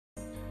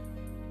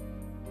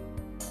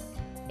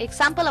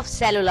Example of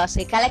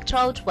cellulosic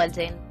electrode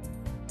welding.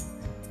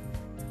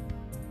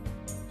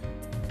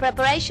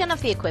 Preparation of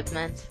the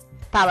equipment.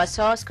 Power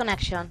source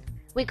connection.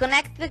 We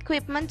connect the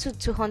equipment to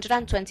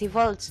 220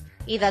 volts,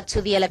 either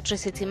to the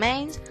electricity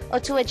mains or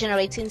to a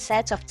generating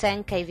set of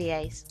 10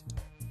 kVA.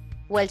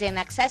 Welding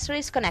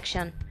accessories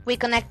connection. We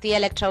connect the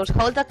electrode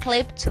holder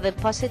clip to the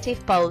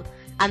positive pole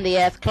and the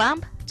earth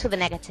clamp to the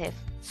negative.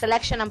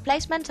 Selection and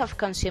placement of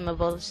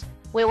consumables.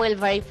 We will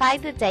verify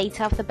the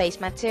data of the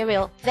base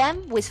material,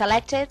 then we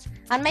select it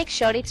and make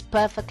sure it's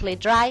perfectly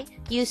dry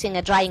using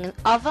a drying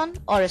oven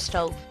or a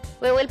stove.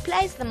 We will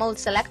place the mold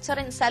selector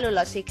in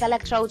cellulosic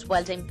electrode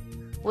welding.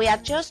 We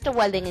adjust the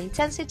welding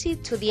intensity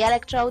to the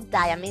electrode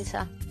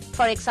diameter.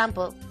 For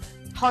example,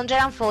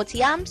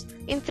 140 amps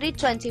in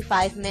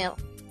 325 mil.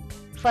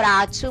 For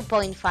our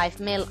 2.5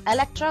 mil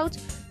electrode,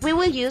 we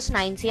will use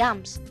 90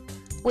 amps.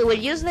 We will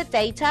use the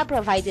data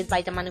provided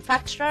by the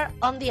manufacturer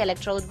on the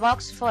electrode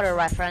box for a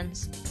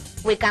reference.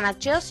 We can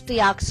adjust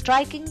the arc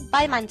striking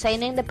by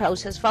maintaining the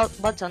process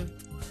button.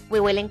 We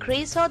will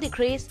increase or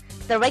decrease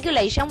the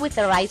regulation with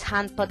the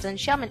right-hand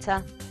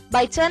potentiometer.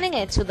 By turning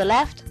it to the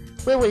left,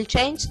 we will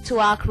change to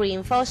arc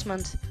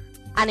reinforcement,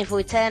 and if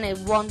we turn it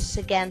once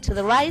again to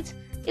the right,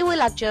 it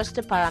will adjust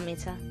the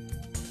parameter.